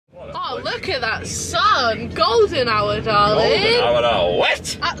look at that sun. Golden hour, darling. Golden hour now.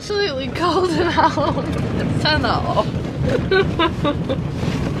 What? Absolutely golden hour. Let's turn that off.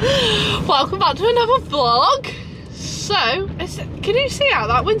 Welcome back to another vlog. So, can you see out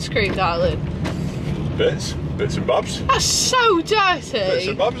that windscreen, darling? Bits and bobs. That's so dirty. Bits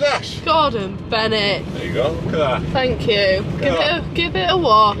and bobs, Ash. Gordon Bennett. There you go, look at that. Thank you. Give it a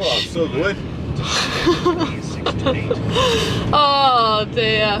wash. Well, I'm still good. Oh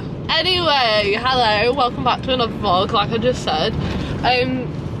dear. Anyway, hello, welcome back to another vlog, like I just said.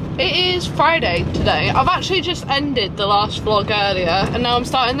 It is Friday today. I've actually just ended the last vlog earlier and now I'm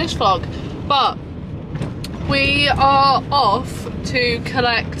starting this vlog. But we are off to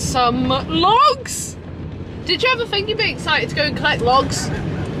collect some logs. Did you ever think you'd be excited to go and collect logs?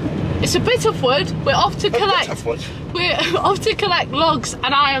 It's a bit of wood. We're off to collect. We're off to collect logs,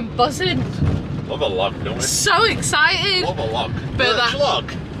 and I am buzzing. Love a log, don't we? So excited. Love a log. But Birch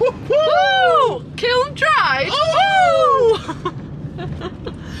log. Woo! Kiln dried. Oh!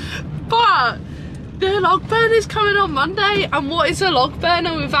 But the log burner's coming on Monday, and what is a log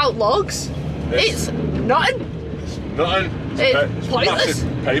burner without logs? It's nothing. It's nothing. It's pointless.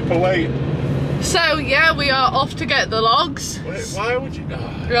 Massive paperweight. So yeah, we are off to get the logs. Wait, why would you?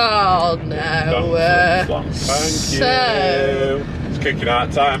 Oh no. Thank you. It's kicking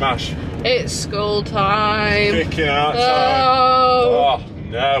out time, Ash. It's school time. It's kicking out time. Oh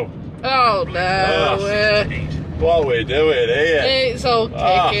no. Oh no. What are we doing here? It's all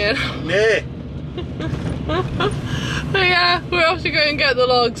kicking. But yeah, we're off to go and get the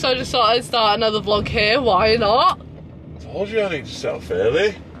logs. So I just thought I'd start another vlog here. Why not? I told you I need to set off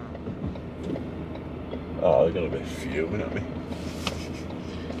early. Oh, they're going to be fuming at me.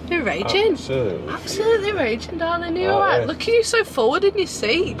 You're raging. Absolutely raging, darling. You're alright. Look at you so forward in your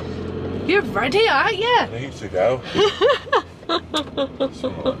seat. You're ready, aren't you? I need to go.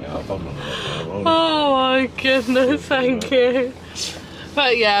 Oh my goodness, thank you.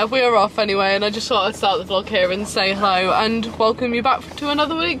 But yeah, we're off anyway, and I just thought I'd start the vlog here and say hello and welcome you back to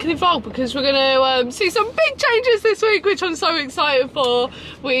another weekly vlog, because we're going to see some big changes this week, which I'm so excited for.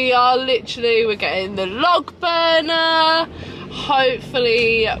 We're getting the log burner.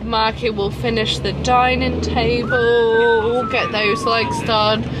 Hopefully Marky will finish the dining table. We'll get those legs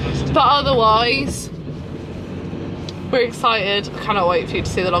done. But otherwise, we're excited. I cannot wait for you to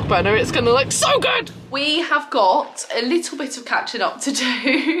see the log burner. It's going to look so good. We have got a little bit of catching up to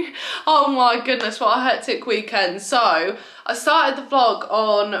do. Oh my goodness, what a hectic weekend. So I started the vlog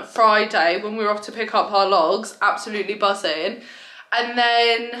on Friday when we were off to pick up our logs, absolutely buzzing. And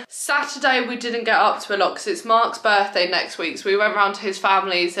then Saturday we didn't get up to a lot because it's Mark's birthday next week. So we went round to his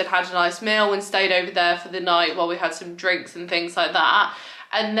family's, had a nice meal and stayed over there for the night while we had some drinks and things like that.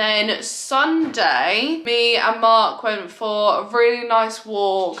 And then Sunday, me and Mark went for a really nice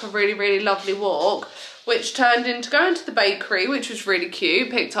walk, a really, really lovely walk, which turned into going to the bakery, which was really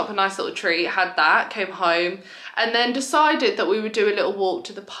cute. Picked up a nice little treat, had that, came home, and then decided that we would do a little walk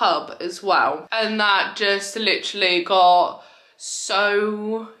to the pub as well. And that just literally got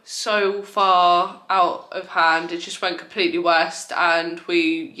so far out of hand. It just went completely west, and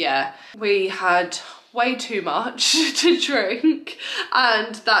we had way too much to drink,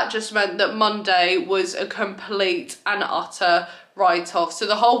 and that just meant that Monday was a complete and utter write-off. So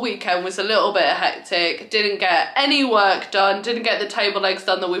the whole weekend was a little bit hectic, didn't get any work done, didn't get the table legs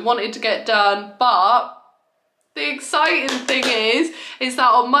done that we wanted to get done. But the exciting thing is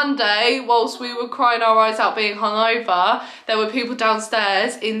that on Monday, whilst we were crying our eyes out being hungover, there were people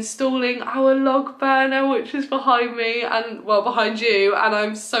downstairs installing our log burner, which is behind me and, well, behind you, and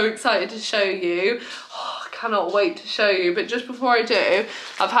I'm so excited to show you. Oh, I cannot wait to show you. But just before I do,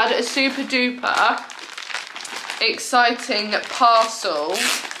 I've had a super duper exciting parcel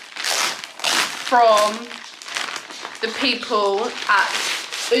from the people at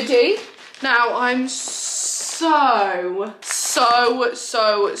Aldi. Now, I'm so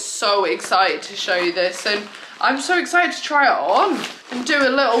excited to show you this, and I'm so excited to try it on and do a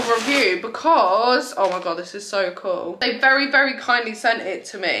little review because, oh my god, this is so cool. They very kindly sent it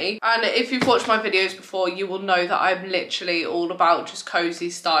to me, and if you've watched my videos before, you will know that I'm literally all about just cozy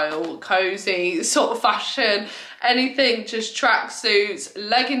style, cozy sort of fashion, anything, just tracksuits,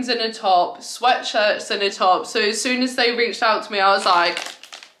 leggings and a top, sweatshirts and a top. So as soon as they reached out to me, I was like,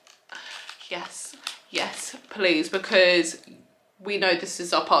 yes, please, because we know this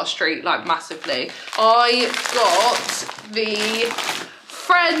is up our street, like, massively. I got the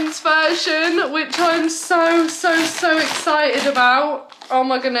Friends version, which I'm so excited about. Oh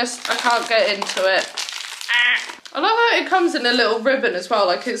my goodness, I can't get into it. I love how it comes in a little ribbon as well,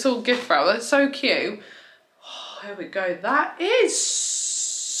 like it's all gift wrap. That's so cute. Oh, here we go. That is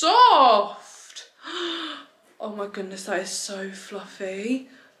soft. Oh my goodness, that is so fluffy.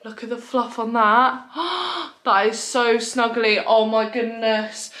 Look at the fluff on that. That is so snuggly. Oh my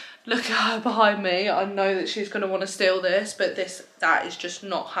goodness. Look at her behind me. I know that she's going to want to steal this, but that is just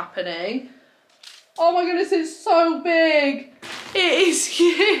not happening. Oh my goodness, it's so big. It is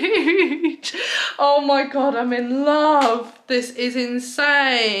huge. Oh my God, I'm in love. This is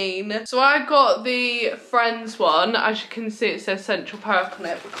insane. So I got the Friends one. As you can see, it says Central Perk on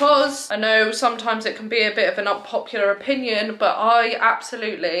it, because I know sometimes it can be a bit of an unpopular opinion, but I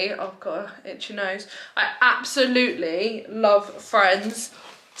absolutely, oh, I've got an itchy nose. I absolutely love Friends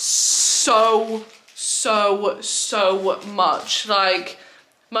so much. Like,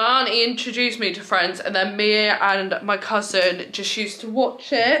 my auntie introduced me to Friends, and then me and my cousin just used to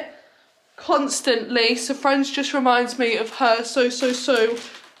watch it constantly. So Friends just reminds me of her so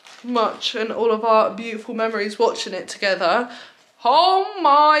much, and all of our beautiful memories watching it together. Oh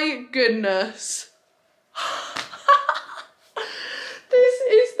my goodness. This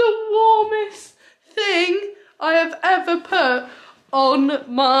is the warmest thing I have ever put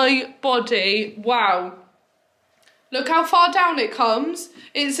on my body. Wow. Look how far down it comes.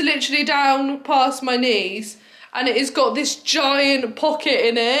 It's literally down past my knees, and it has got this giant pocket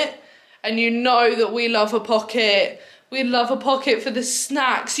in it. And you know that we love a pocket. We love a pocket for the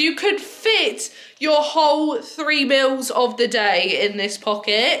snacks. You could fit your whole 3 meals of the day in this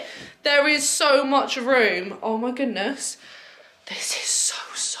pocket. There is so much room. Oh my goodness. This is so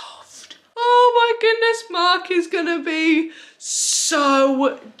soft. Oh my goodness, Mark is gonna be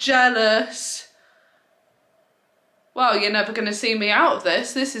so jealous. Well, you're never going to see me out of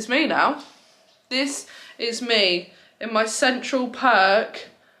this. This is me now. This is me in my Central Perk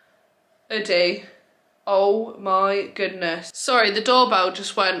hoodie. Oh my goodness. Sorry, the doorbell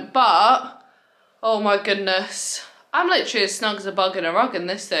just went, but oh my goodness. I'm literally as snug as a bug in a rug in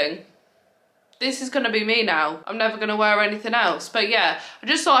this thing. This is going to be me now. I'm never going to wear anything else. But yeah, I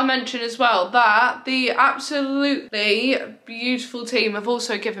just thought I'd mention as well that the absolutely beautiful team have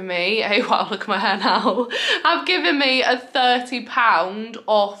also given me a, wow, look at my hair now, have given me a £30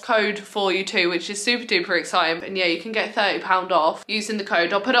 off code for you too, which is super duper exciting. And yeah, you can get £30 off using the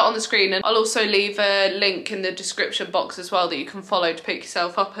code. I'll put it on the screen, and I'll also leave a link in the description box as well that you can follow to pick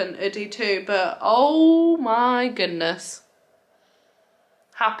yourself up an hoodie too. But oh my goodness.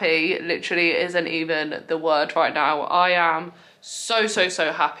 Happy literally isn't even the word right now. I am so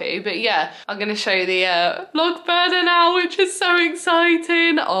happy. But yeah, I'm gonna show you the vlog burner now, which is so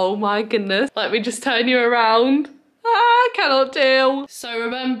exciting. Oh my goodness. Let me just turn you around. I cannot deal. So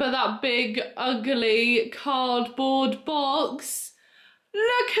remember that big ugly cardboard box?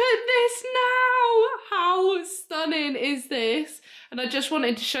 Look at this now. How stunning is this? And I just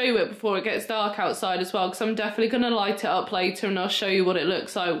wanted to show you it before it gets dark outside as well, because I'm definitely going to light it up later and I'll show you what it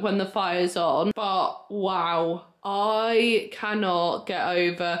looks like when the fire's on. But wow, I cannot get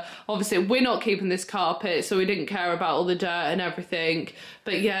over. Obviously, we're not keeping this carpet, so we didn't care about all the dirt and everything.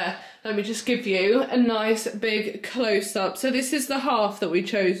 But yeah, let me just give you a nice big close-up. So this is the half that we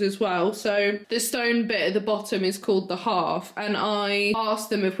chose as well. So the stone bit at the bottom is called the half, and I asked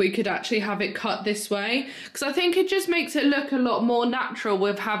them if we could actually have it cut this way, because I think it just makes it look a lot more natural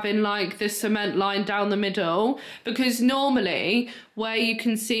with having like the cement line down the middle, because normally where you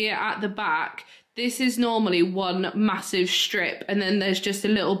can see it at the back, this is normally one massive strip and then there's just a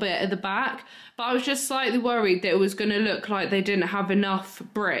little bit at the back. But I was just slightly worried that it was going to look like they didn't have enough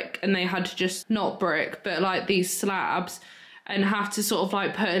brick and they had to just, not brick, but like these slabs, and have to sort of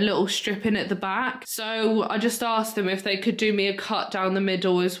like put a little strip in at the back. So I just asked them if they could do me a cut down the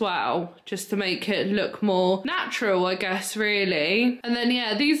middle as well, just to make it look more natural, I guess, really. And then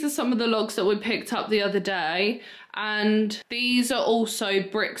yeah, these are some of the logs that we picked up the other day. And these are also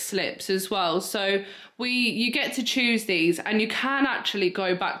brick slips as well. So you get to choose these, and you can actually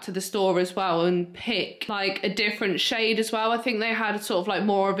go back to the store as well and pick like a different shade as well. I think they had a sort of like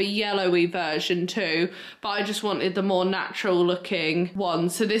more of a yellowy version too, but I just wanted the more natural looking one.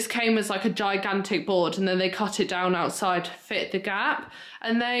 So this came as like a gigantic board, and then they cut it down outside to fit the gap.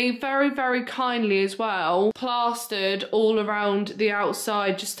 And they very kindly as well plastered all around the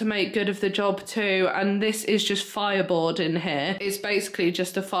outside just to make good of the job too. And this is just fireboard in here. It's basically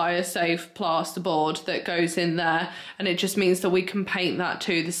just a fire safe plasterboard that goes in there, and it just means that we can paint that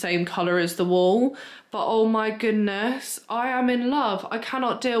to the same colour as the wall. But oh my goodness, I am in love. I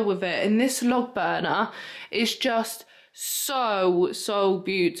cannot deal with it. And this log burner is just so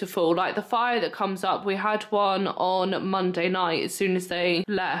beautiful. Like the fire that comes up, we had one on Monday night as soon as they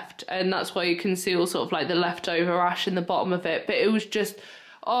left, and that's why you can see all sort of like the leftover ash in the bottom of it. But it was just,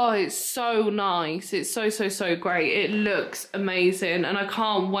 Oh, it's so nice. It's so great. It looks amazing, and I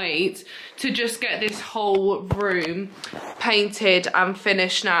can't wait to just get this whole room painted and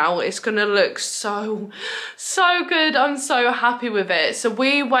finished now. It's gonna look so good. I'm so happy with it. So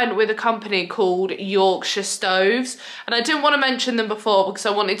we went with a company called Yorkshire Stoves, and I didn't want to mention them before because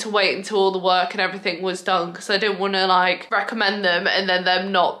I wanted to wait until all the work and everything was done, because I didn't want to like recommend them and then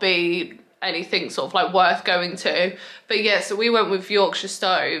them not be anything sort of like worth going to. But yeah, so we went with Yorkshire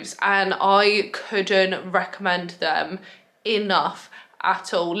Stoves, and I couldn't recommend them enough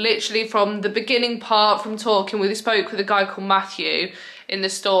at all. Literally from the beginning part, from talking, we spoke with a guy called Matthew in the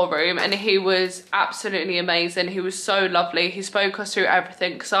storeroom, and he was absolutely amazing. He was so lovely. He spoke us through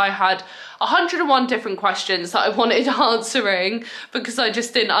everything, because I had 101 different questions that I wanted answering, because I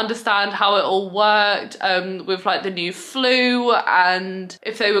just didn't understand how it all worked with like the new flue, and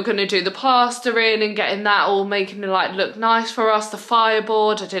if they were going to do the plastering and getting that all, making it like look nice for us. The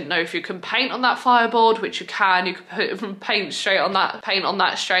fireboard, I didn't know if you can paint on that fireboard, which you can put paint on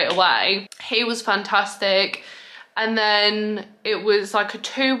that straight away. He was fantastic. And then it was like a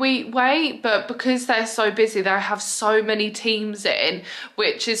 2-week wait, but because they're so busy, they have so many teams in,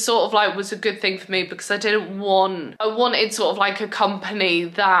 which is sort of like was a good thing for me, because I wanted sort of like a company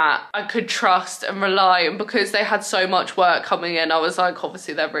that I could trust and rely on, because they had so much work coming in. I was like,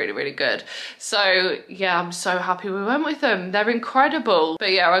 obviously they're really good. So yeah, I'm so happy we went with them. They're incredible.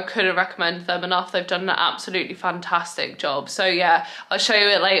 But yeah, I couldn't recommend them enough. They've done an absolutely fantastic job. So yeah, I'll show you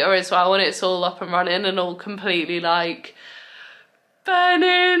it later as well when it's all up and running and all completely like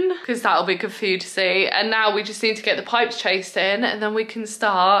burning, because that'll be good for you to see. And now we just need to get the pipes chased in, and then we can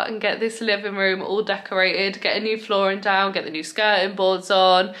start and get this living room all decorated, get a new flooring down, get the new skirting boards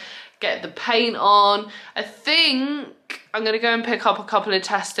on, get the paint on. I think I'm gonna go and pick up a couple of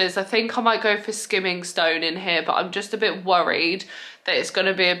testers. I think I might go for skimming stone in here, but I'm just a bit worried that it's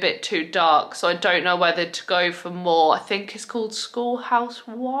gonna be a bit too dark, so I don't know whether to go for more. I think it's called Schoolhouse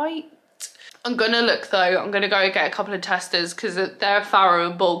White. I'm gonna look though. I'm gonna go get a couple of testers, because they're Farrow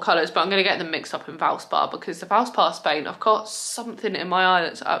and Ball colours, but I'm gonna get them mixed up in Valspar, because the Valspar paint, I've got something in my eye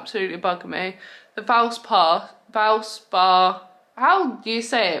that's absolutely bugging me. The Valspar, how do you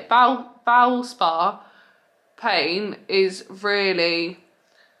say it? Valspar paint is really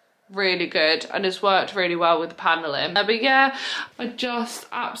good and has worked really well with the panelling. But yeah, I just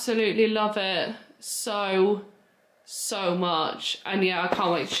absolutely love it so much. And yeah, I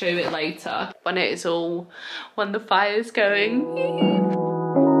can't wait to show you it later when it is all, when the fire's going.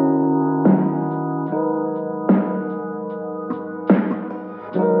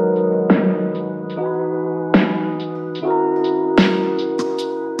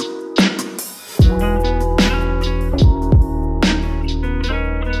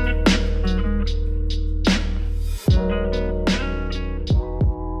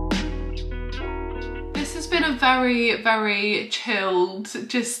 Very chilled,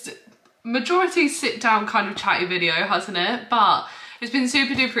 just majority sit down kind of chatty video, hasn't it? But it's been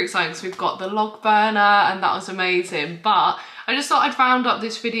super duper exciting, because we've got the log burner, and that was amazing. But I just thought I'd round up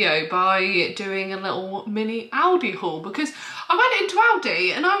this video by doing a little mini Aldi haul, because I went into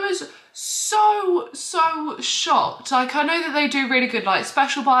Aldi and I was so shocked. Like, I know that they do really good like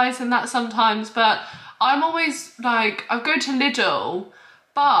special buys and that sometimes, but I'm always like, I go to Lidl,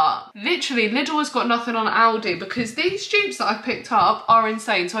 but literally Lidl has got nothing on Aldi, because these dupes that I've picked up are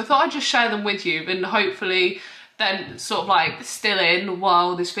insane. So I thought I'd just share them with you, and hopefully then sort of like still in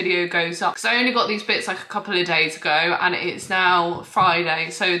while this video goes up, because I only got these bits like a couple of days ago, and it's now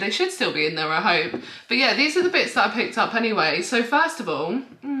Friday, so they should still be in there, I hope. But yeah, these are the bits that I picked up anyway. So first of all,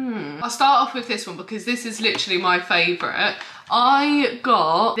 I'll start off with this one, because this is literally my favourite. I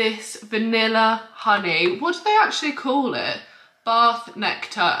got this vanilla honey, what do they actually call it? Bath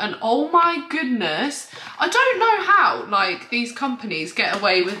nectar, and oh my goodness, I don't know how like these companies get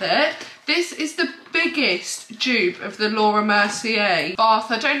away with it. This is the biggest dupe of the Laura Mercier bath.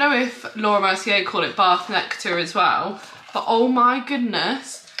 I don't know if Laura Mercier call it bath nectar as well, but oh my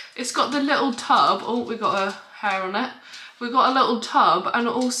goodness, it's got the little tub. Oh, we got a hair on it. We've got a little tub, and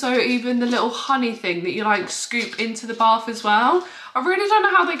also even the little honey thing that you like scoop into the bath as well. I really don't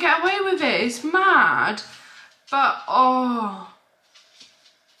know how they get away with it. It's mad. But oh,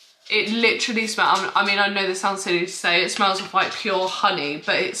 it literally smells, I mean, I know this sounds silly to say, it smells of like pure honey,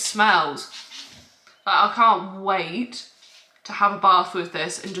 but it smells like, I can't wait to have a bath with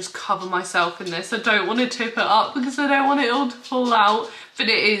this and just cover myself in this. I don't want to tip it up, because I don't want it all to fall out, but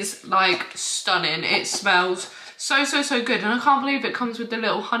it is like stunning. It smells so good, and I can't believe it comes with the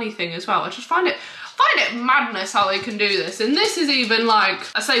little honey thing as well. I just find it madness how they can do this. And this is even like,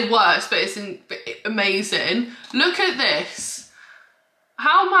 I say worse, but it's amazing. Look at this.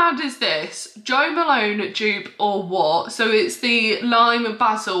 How mad is this? Jo Malone dupe or what? So it's the lime,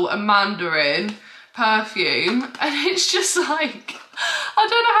 basil and mandarin perfume, and it's just like, I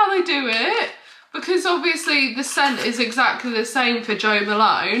don't know how they do it, because obviously the scent is exactly the same for Jo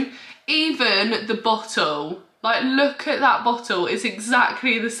Malone. Even the bottle, like look at that bottle, it's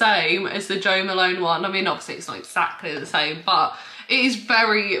exactly the same as the Jo Malone one. I mean, obviously it's not exactly the same, but it is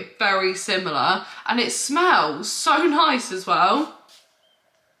very, very similar, and it smells so nice as well.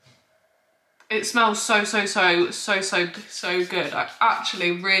 It smells so good. I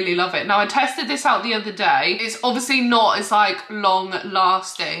actually really love it. Now, I tested this out the other day. It's obviously not as like long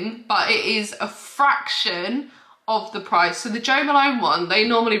lasting, but it is a fraction of the price. So the Jo Malone one, they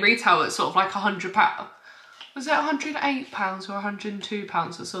normally retail at sort of like £100. Was it £108 or £102 I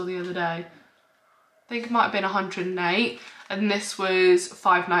saw the other day? I think it might have been 108, and this was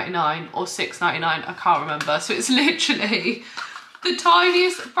 £5.99 or £6.99, I can't remember. So it's literally the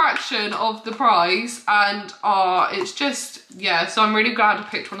tiniest fraction of the price, and it's just, yeah, so I'm really glad I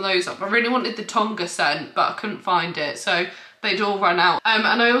picked one of those up. I really wanted the Tonga scent, but I couldn't find it, so they'd all run out.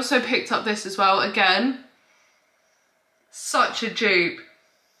 And I also picked up this as well, again, such a dupe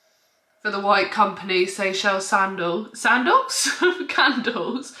for the White Company Seychelles sandals?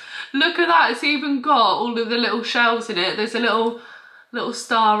 Candles. Look at that, it's even got all of the little shells in it. There's a little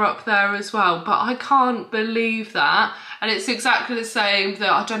star up there as well, but I can't believe that. And it's exactly the same,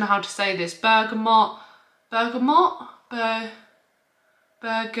 I don't know how to say this, bergamot, I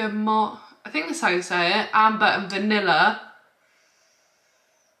think that's how you say it, amber and vanilla.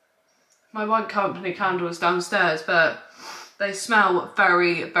 My White Company candle is downstairs, but they smell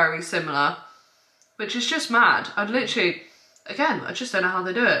very, very similar, which is just mad. I literally, again, I just don't know how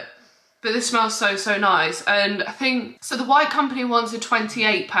they do it. But this smells so nice. And I think, so the White Company ones are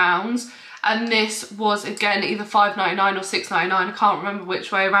 £28, and this was again either £5.99 or £6.99. I can't remember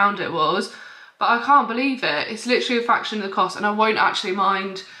which way around it was, but I can't believe it. It's literally a fraction of the cost, and I won't actually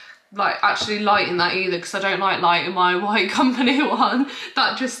mind like actually lighting that either, because I don't like lighting my White Company one.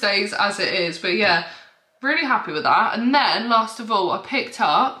 That just stays as it is. But yeah, really happy with that. And then last of all, I picked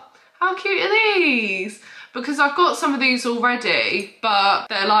up, how cute are these? Because I've got some of these already, but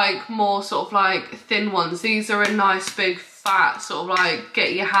they're like more sort of like thin ones. These are a nice big fat sort of like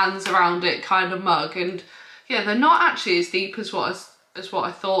get your hands around it kind of mug, and yeah, they're not actually as deep as what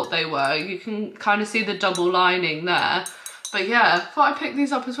I thought they were. You can kind of see the double lining there. But yeah, I thought I'd pick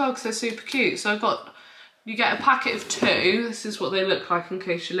these up as well because they're super cute. So you get a packet of 2. This is what they look like in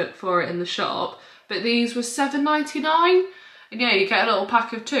case you look for it in the shop. But these were £7.99. And yeah, you get a little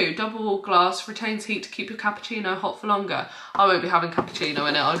pack of 2, double wall glass, retains heat to keep your cappuccino hot for longer. I won't be having cappuccino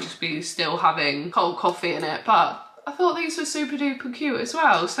in it, I'll just be still having cold coffee in it. But I thought these were super duper cute as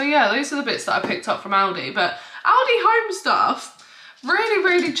well. So yeah, those are the bits that I picked up from Aldi. But Aldi home stuff,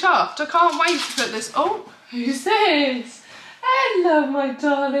 really chuffed. I can't wait to put this, oh, who's this? Hello, my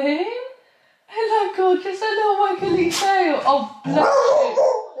darling. Hello, gorgeous. Hello, my curly tail. Oh, bless you.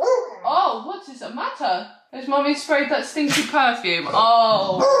 Oh, what is the matter? Has Mummy sprayed that stinky perfume?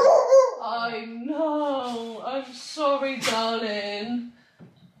 Oh, I know. I'm sorry, darling.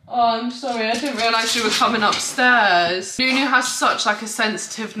 Oh, I'm sorry. I didn't realise you were coming upstairs. Nunu has such like a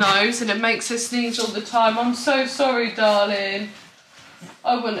sensitive nose, and it makes her sneeze all the time. I'm so sorry, darling.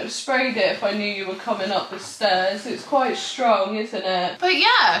 I wouldn't have sprayed it if I knew you were coming up the stairs. It's quite strong, isn't it? But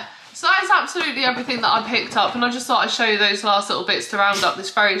yeah. So that is absolutely everything that I picked up, and I just thought I'd show you those last little bits to round up this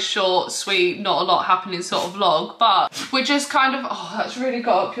very short, sweet, not a lot happening sort of vlog. But we're just kind of, oh, that's really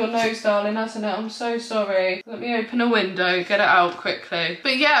got up your nose, darling, hasn't it? I'm so sorry. Let me open a window, get it out quickly.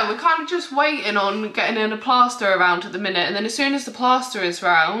 But yeah, we're kind of just waiting on getting in a plaster around at the minute, and then as soon as the plaster is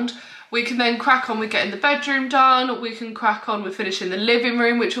round, we can then crack on with getting the bedroom done. We can crack on with finishing the living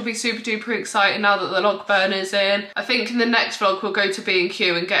room, which will be super duper exciting now that the log burner's in. I think in the next vlog we'll go to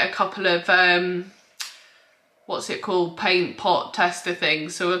B&Q and get a couple of, what's it called, paint pot tester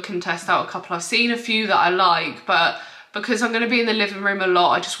things, so we can test out a couple. I've seen a few that I like, but because I'm going to be in the living room a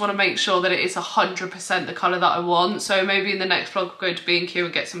lot, I just want to make sure that it is 100% the colour that I want. So maybe in the next vlog we'll go to B&Q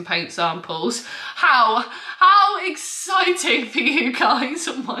and get some paint samples. How exciting for you guys.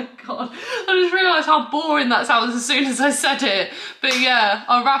 Oh my god. I just realised how boring that sounds as soon as I said it. But yeah,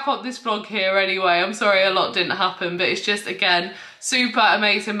 I'll wrap up this vlog here anyway. I'm sorry a lot didn't happen, but it's just, again, super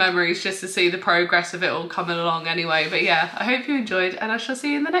amazing memories just to see the progress of it all coming along anyway. But yeah, I hope you enjoyed, and I shall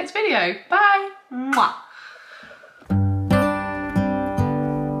see you in the next video. Bye. Mwah.